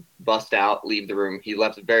had to bust out, leave the room. He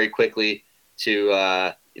left very quickly,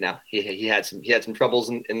 to, he had some troubles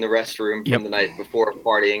in the restroom from the night before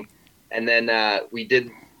partying. And then we did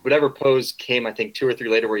whatever pose came, I think 2 or 3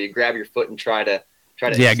 later, where you grab your foot and try to.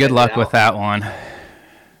 Yeah, good luck with that one.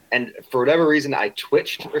 And for whatever reason, I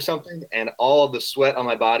twitched or something, and all of the sweat on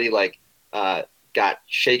my body got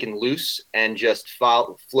shaken loose and just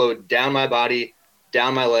flowed down my body,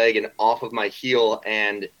 down my leg, and off of my heel,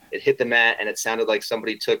 and it hit the mat, and it sounded like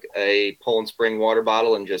somebody took a Poland Spring water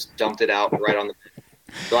bottle and just dumped it out right on the.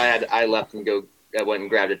 So I left and I went and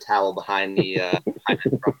grabbed a towel behind the front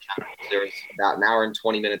counter. There was about an hour and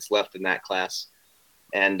 20 minutes left in that class,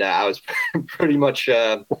 and I was pretty much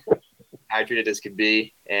hydrated as could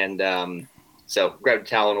be, and so grabbed a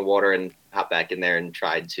towel and water and hopped back in there and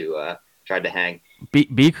tried to hang.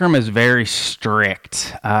 Bikram is very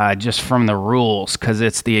strict, just from the rules, because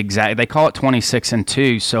it's the exact. They call it 26 and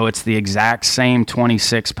 2, so it's the exact same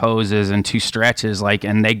 26 poses and 2 stretches,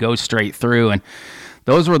 and they go straight through. And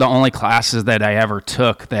those were the only classes that I ever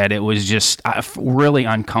took that it was just really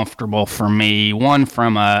uncomfortable for me. One,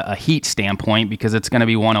 from a heat standpoint, because it's going to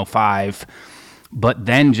be 105. But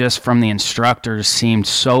then just from the instructors seemed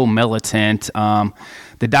so militant.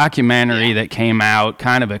 The documentary that came out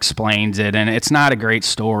kind of explains it, and it's not a great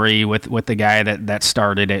story with the guy that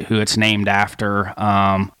started it, who it's named after.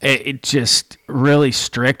 It just really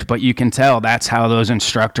strict, but you can tell that's how those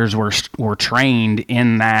instructors were trained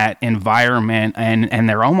in that environment, and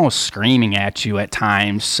they're almost screaming at you at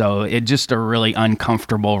times. So it's just a really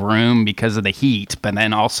uncomfortable room because of the heat, but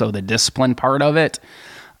then also the discipline part of it.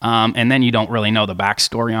 And then you don't really know the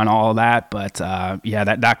backstory on all of that, but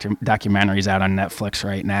that documentary is out on Netflix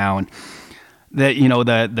right now, and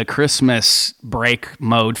the Christmas break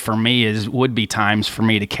mode for me would be times for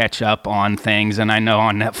me to catch up on things, and I know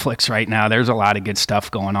on Netflix right now there's a lot of good stuff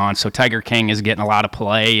going on. So Tiger King is getting a lot of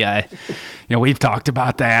play. We've talked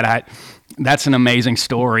about that. That's an amazing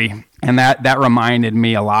story. And that reminded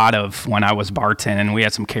me a lot of when I was bartending. We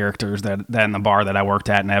had some characters that in the bar that I worked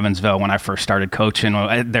at in Evansville when I first started coaching.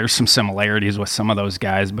 There's some similarities with some of those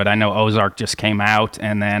guys, but I know Ozark just came out.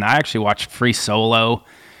 And then I actually watched Free Solo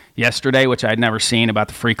yesterday, which I'd never seen, about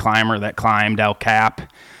the free climber that climbed El Cap.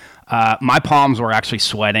 My palms were actually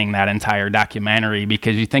sweating that entire documentary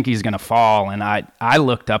because you think he's going to fall. And I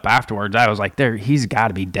looked up afterwards. I was like, he's got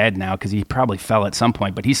to be dead now because he probably fell at some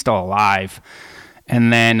point, but he's still alive.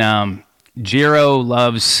 And then Jiro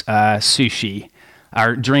loves sushi.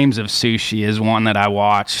 Our Dreams of Sushi is one that I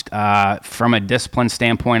watched. From a discipline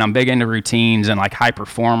standpoint, I'm big into routines and high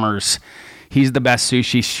performers. He's the best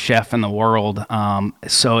sushi chef in the world.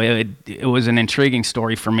 So it was an intriguing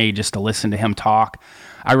story for me just to listen to him talk.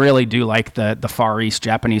 I really do like the Far East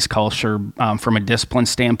Japanese culture from a discipline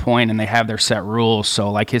standpoint, and they have their set rules.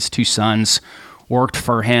 So his 2 sons worked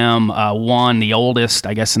for him. One, the oldest,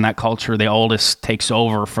 I guess in that culture, the oldest takes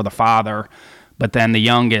over for the father. But then the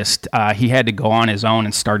youngest, he had to go on his own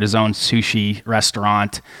and start his own sushi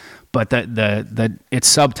restaurant. But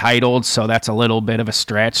it's subtitled, so that's a little bit of a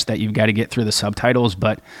stretch that you've got to get through the subtitles.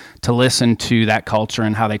 But to listen to that culture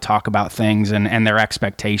and how they talk about things and their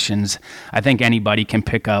expectations, I think anybody can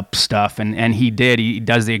pick up stuff. And he did. He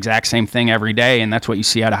does the exact same thing every day, and that's what you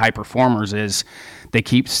see out of high performers is they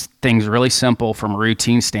keep things really simple from a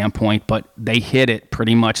routine standpoint, but they hit it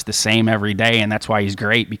pretty much the same every day, and that's why he's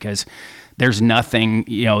great because there's nothing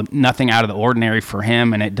out of the ordinary for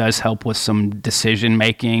him, and it does help with some decision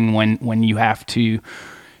making when you have to,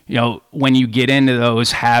 when you get into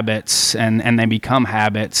those habits and they become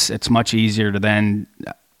habits, it's much easier to then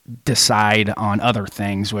decide on other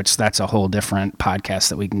things, which that's a whole different podcast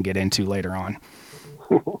that we can get into later on.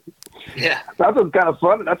 Yeah, that's what's kind of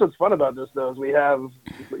fun. That's what's fun about this, though, is we have,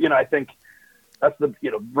 I think that's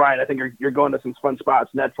Brian, I think you're going to some fun spots,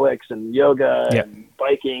 Netflix and yoga and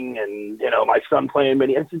biking and, my son playing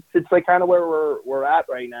mini. It's kind of where we're at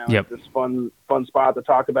right now. Yep. It's this fun spot to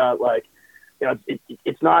talk about,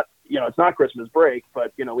 it's not, it's not Christmas break,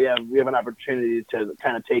 but, we have an opportunity to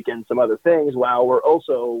kind of take in some other things while we're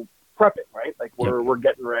also prepping, right? We're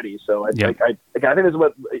getting ready. So I think this is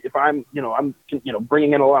what, if I'm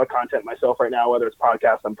bringing in a lot of content myself right now, whether it's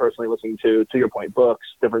podcasts I'm personally listening to your point, books,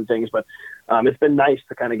 different things, but it's been nice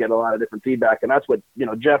to kind of get a lot of different feedback. And that's what,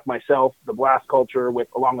 Jeff, myself, the blast culture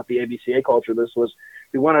along with the ABCA culture,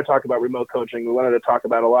 we want to talk about remote coaching. We wanted to talk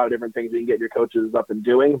about a lot of different things we can get your coaches up and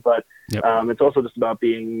doing, but it's also just about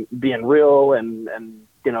being real and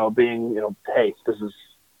being, hey, this is,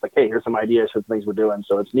 hey, here's some ideas for things we're doing.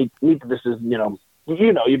 So it's neat that this is, you've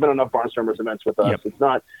been on enough Barnstormers events with us. Yep.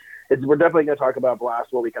 we're definitely going to talk about Blast,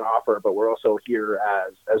 what we can offer, but we're also here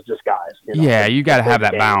as just guys. Yeah, you got to have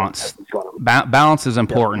that balance. Balance is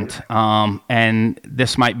important. And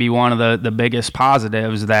this might be one of the biggest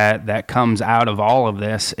positives that comes out of all of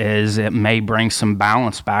this is it may bring some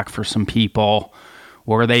balance back for some people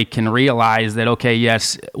where they can realize that, okay,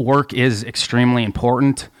 yes, work is extremely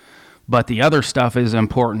important, but the other stuff is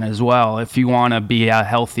important as well. If you want to be a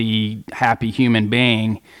healthy, happy human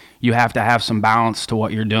being, you have to have some balance to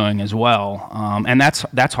what you're doing as well. And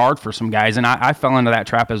that's hard for some guys. And I fell into that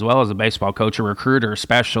trap as well as a baseball coach, a recruiter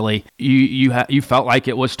especially. You felt like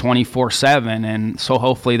it was 24/7. And so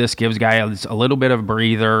hopefully this gives guys a little bit of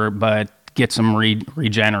breather, but gets them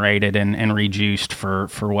regenerated and rejuiced for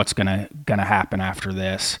what's gonna happen after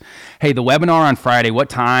this. Hey, the webinar on Friday, what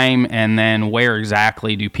time and then where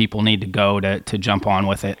exactly do people need to go to jump on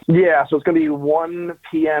with it? Yeah, so it's going to be 1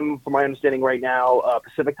 p.m. from my understanding right now,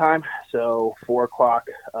 Pacific time, so 4 o'clock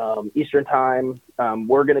Eastern time.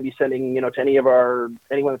 We're going to be sending, to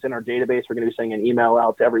anyone that's in our database, we're going to be sending an email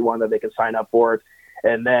out to everyone that they can sign up for it.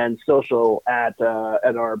 And then social at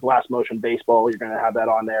our Blast Motion Baseball, you're going to have that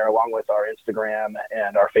on there along with our Instagram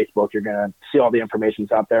and our Facebook. You're going to see all the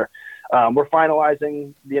information's out there. We're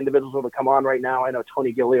finalizing the individuals who will come on right now. I know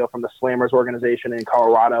Tony Gillio from the Slammers organization in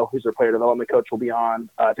Colorado, who's their player development coach, will be on.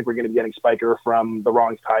 I think we're going to be getting Spiker from the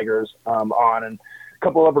Rawlings Tigers on, and a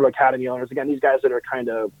couple of other academy owners. Again, these guys that are kind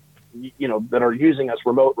of, that are using us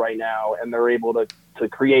remote right now, and they're able to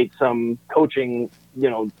create some coaching,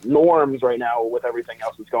 norms right now with everything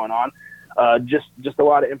else that's going on. Just a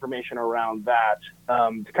lot of information around that.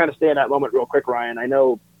 To kind of stay in that moment real quick, Ryan, I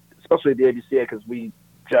know, especially the ABCA, because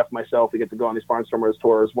Jeff, myself, we get to go on these Barnstormers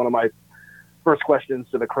tours. One of my first questions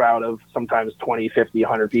to the crowd of sometimes 20, 50,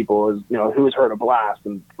 100 people is, who's heard of Blast?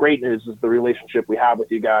 And great news is the relationship we have with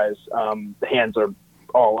you guys. The hands are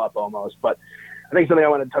all up almost. But I think something I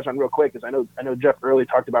want to touch on real quick is I know Jeff early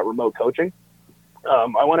talked about remote coaching.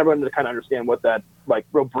 I want everyone to kind of understand what that, like,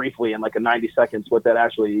 real briefly in like a 90 seconds, what that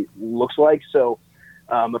actually looks like. So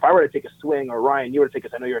if I were to take a swing, or Ryan, you were to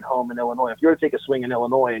take I know you're at home in Illinois. If you were to take a swing in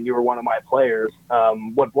Illinois and you were one of my players,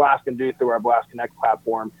 what Blast can do through our Blast Connect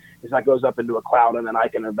platform is that goes up into a cloud, and then I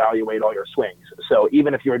can evaluate all your swings. So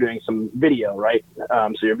even if you were doing some video, right?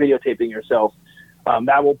 So you're videotaping yourself,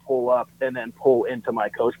 that will pull up and then pull into my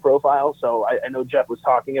coach profile. So I know Jeff was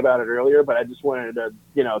talking about it earlier, but I just wanted to,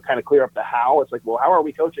 kind of clear up the how. It's like, well, how are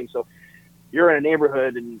we coaching? So you're in a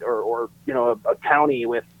neighborhood or a county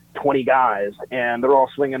with 20 guys, and they're all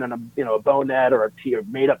swinging in a bow net or a tee, or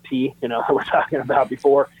made up tee, that we're talking about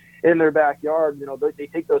before, in their backyard. They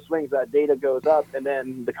take those swings, that data goes up, and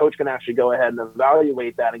then the coach can actually go ahead and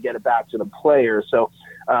evaluate that and get it back to the player. So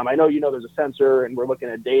I know there's a sensor and we're looking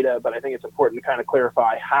at data, but I think it's important to kind of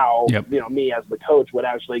clarify how me as the coach would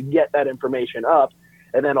actually get that information up.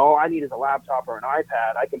 And then all I need is a laptop or an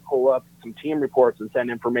iPad. I can pull up some team reports and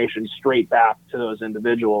send information straight back to those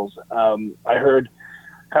individuals. I heard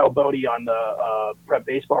Kyle Bodie on the Prep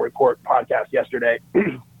Baseball Report podcast yesterday, I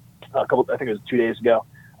think it was 2 days ago.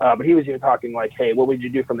 But he was even talking like, hey, what would you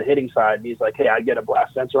do from the hitting side? And he's like, hey, I'd get a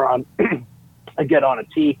blast sensor on. I'd get on a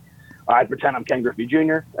tee. I'd pretend I'm Ken Griffey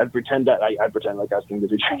Jr. I'd pretend like I was Ken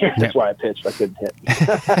Griffey Jr. That's why I pitched. I couldn't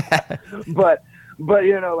hit. But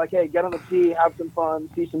like, hey, get on the tee, have some fun,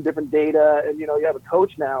 see some different data. And, you have a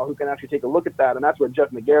coach now who can actually take a look at that. And that's where Jeff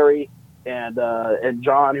McGarry and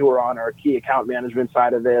John, who are on our key account management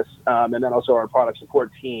side of this, and then also our product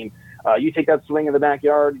support team. You take that swing in the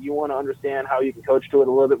backyard, you want to understand how you can coach to it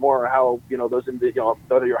a little bit more, or how,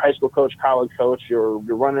 whether you're a high school coach, college coach, you're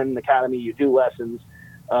running an academy, you do lessons,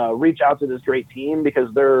 reach out to this great team,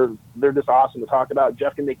 because they're just awesome to talk about.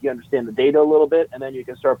 Jeff can make you understand the data a little bit, and then you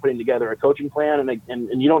can start putting together a coaching plan.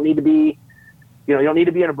 And you don't need to be, you don't need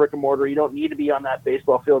to be in a brick and mortar. You don't need to be on that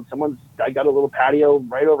baseball field. I got a little patio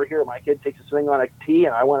right over here. My kid takes a swing on a tee,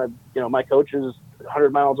 and I want to, my coach is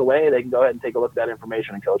 100 miles away. They can go ahead and take a look at that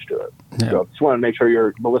information and coach to it. Yeah. So just want to make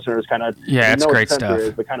sure the listeners kind of it's great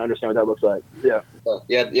stuff, but kind of understand what that looks like.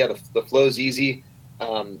 The flow's easy,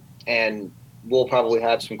 and we'll probably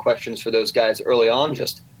have some questions for those guys early on.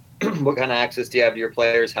 Just what kind of access do you have to your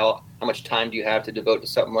players? How much time do you have to devote to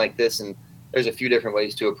something like this? And there's a few different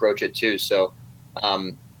ways to approach it too. So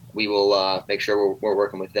we will make sure we're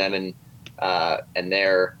working with them and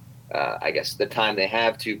their I guess the time they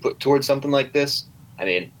have to put towards something like this. I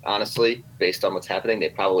mean, honestly, based on what's happening, they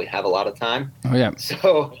probably have a lot of time. Oh yeah.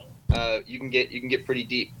 So you can get pretty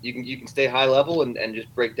deep. You can stay high level and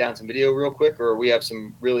just break down some video real quick, or we have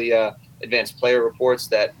some really advanced player reports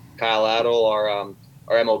that Kyle Adel, our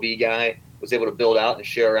MLB guy, was able to build out and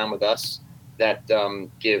share around with us that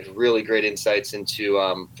give really great insights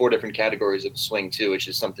into 4 different categories of swing too, which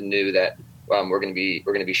is something new that we're going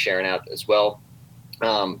to be sharing out as well.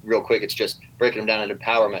 Real quick, it's just breaking them down into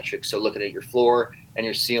power metrics. So looking at your floor and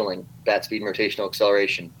your ceiling, bat speed, and rotational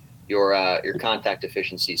acceleration, your contact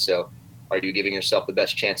efficiency. So are you giving yourself the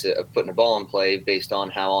best chance of putting a ball in play based on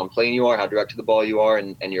how on plane you are, how direct to the ball you are,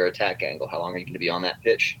 and your attack angle? How long are you going to be on that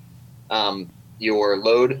pitch? Your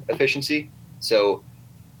load efficiency. So,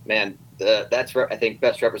 man, that's I think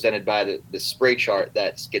best represented by the spray chart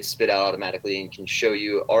that gets spit out automatically and can show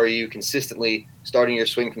you, are you consistently starting your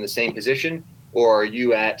swing from the same position, or are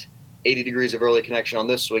you at 80 degrees of early connection on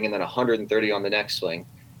this swing and then 130 on the next swing?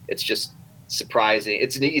 It's just surprising.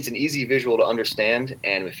 It's an easy visual to understand,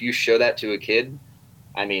 and if you show that to a kid,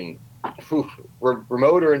 I mean,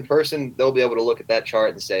 remote or in person, they'll be able to look at that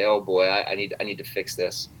chart and say, "Oh boy, I need to fix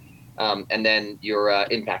this." And then your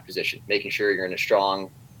impact position, making sure you're in a strong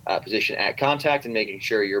position at contact, and making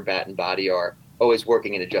sure your bat and body are always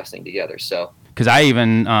working and adjusting together. So, because I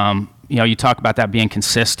even, you talk about that being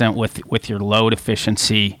consistent with your load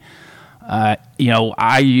efficiency.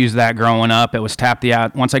 I used that growing up. It was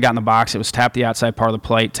once I got in the box, it was tap the outside part of the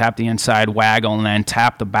plate, tap the inside, waggle, and then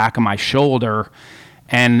tap the back of my shoulder.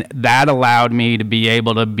 And that allowed me to be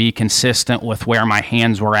able to be consistent with where my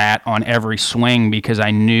hands were at on every swing, because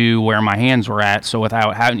I knew where my hands were at. So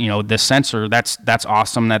without having, this sensor, that's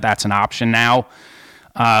awesome that's an option now,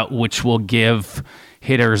 which will give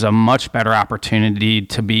hitters a much better opportunity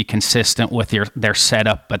to be consistent with their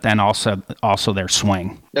setup, but then also their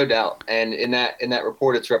swing. No doubt. And in that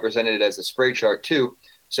report, it's represented as a spray chart too.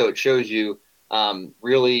 So it shows you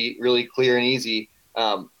really, really clear and easy.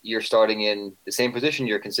 You're starting in the same position,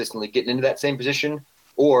 you're consistently getting into that same position,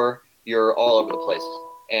 or you're all over the place.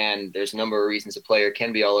 And there's a number of reasons a player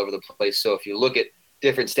can be all over the place. So if you look at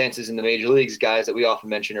different stances in the major leagues, guys that we often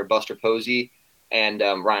mention are Buster Posey and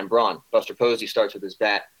Ryan Braun. Buster Posey starts with his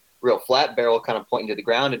bat real flat, barrel kind of pointing to the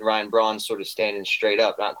ground, and Ryan Braun's sort of standing straight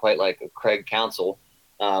up, not quite like a Craig Counsell.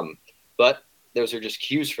 But those are just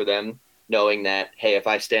cues for them, knowing that, hey, if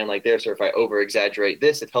I stand like this or if I over-exaggerate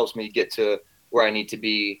this, it helps me get to where I need to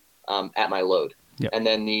be at my load. Yep. And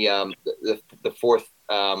then the fourth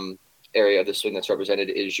area of the swing that's represented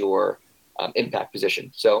is your impact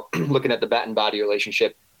position. So looking at the bat and body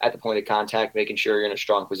relationship at the point of contact, making sure you're in a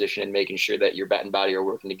strong position and making sure that your bat and body are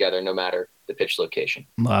working together no matter the pitch location.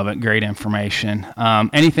 Love it. Great information.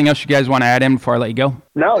 Anything else you guys want to add in before I let you go?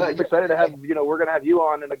 No, I'm excited to have, we're going to have you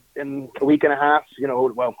on in a week and a half,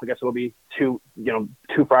 well, I guess it'll be two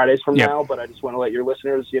Fridays from now, but I just want to let your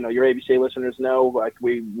listeners, your ABCA listeners know, like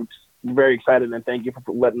we're very excited, and thank you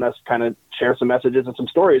for letting us kind of share some messages and some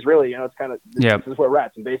stories. Really, it's kind of this is where we're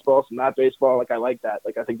at. Some baseball, some not baseball. Like I like that.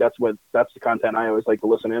 Like I think that's the content I always like to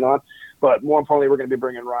listen in on. But more importantly, we're going to be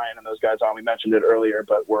bringing Ryan and those guys on. We mentioned it earlier,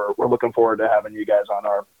 but we're looking forward to having you guys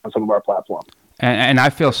on some of our platforms. And I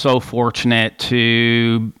feel so fortunate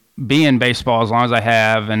to be in baseball as long as I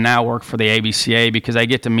have, and now work for the ABCA, because I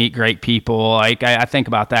get to meet great people. Like I think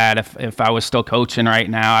about that. If I was still coaching right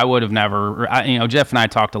now, I would have never. Jeff and I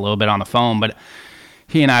talked a little bit on the phone, but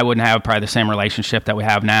he and I wouldn't have probably the same relationship that we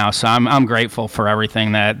have now. So I'm grateful for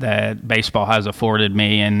everything that baseball has afforded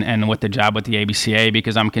me, and with the job with the ABCA,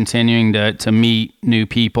 because I'm continuing to meet new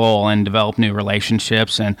people and develop new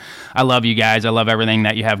relationships. And I love you guys. I love everything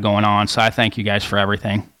that you have going on. So I thank you guys for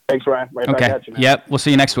everything. Thanks, Ryan. Right back at you, man. Yep. We'll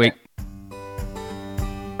see you next week.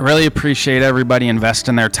 I really appreciate everybody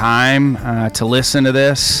investing their time to listen to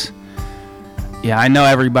this. Yeah, I know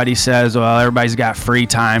everybody says, well, everybody's got free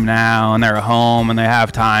time now and they're at home and they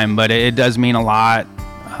have time, but it does mean a lot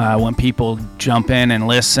when people jump in and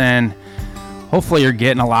listen. Hopefully you're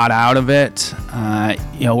getting a lot out of it.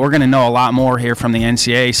 We're going to know a lot more here from the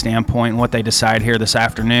NCAA standpoint and what they decide here this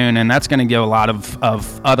afternoon, and that's going to give a lot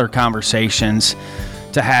of other conversations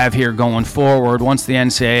to have here going forward. Once the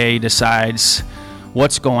NCAA decides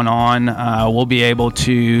what's going on, we'll be able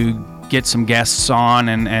to get some guests on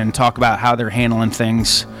and talk about how they're handling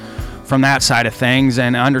things from that side of things,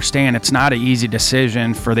 and understand it's not an easy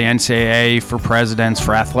decision for the NCAA, for presidents,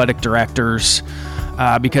 for athletic directors,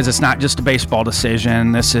 because it's not just a baseball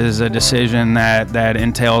decision. This is a decision that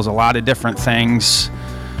entails a lot of different things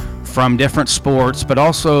from different sports, but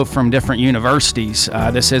also from different universities.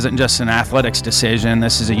 This isn't just an athletics decision.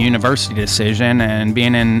 This is a university decision, and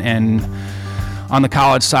being on the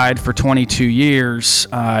college side for 22 years,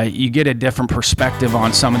 you get a different perspective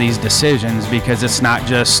on some of these decisions, because it's not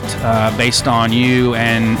just based on you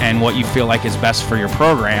and what you feel like is best for your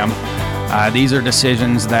program. These are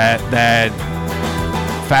decisions that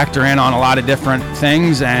factor in on a lot of different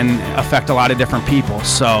things and affect a lot of different people. well.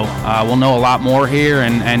 So we'll know a lot more here,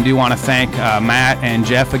 and do want to thank Matt and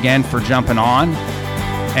Jeff again for jumping on.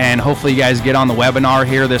 And hopefully you guys get on the webinar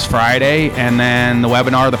here this Friday, and then the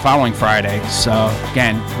webinar the following Friday. So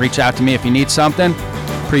again, reach out to me if you need something.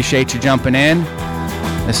 Appreciate you jumping in.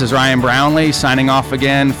 This is Ryan Brownlee signing off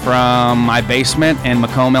again from my basement in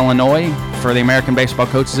Macomb, Illinois for the American Baseball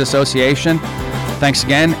Coaches Association. Thanks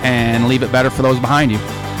again, and leave it better for those behind you.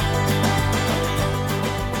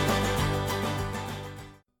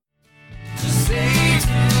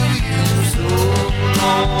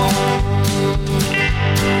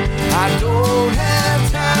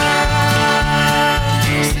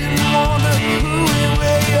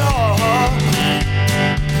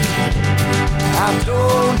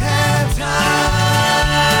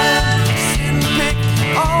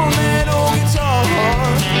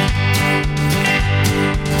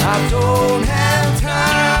 I don't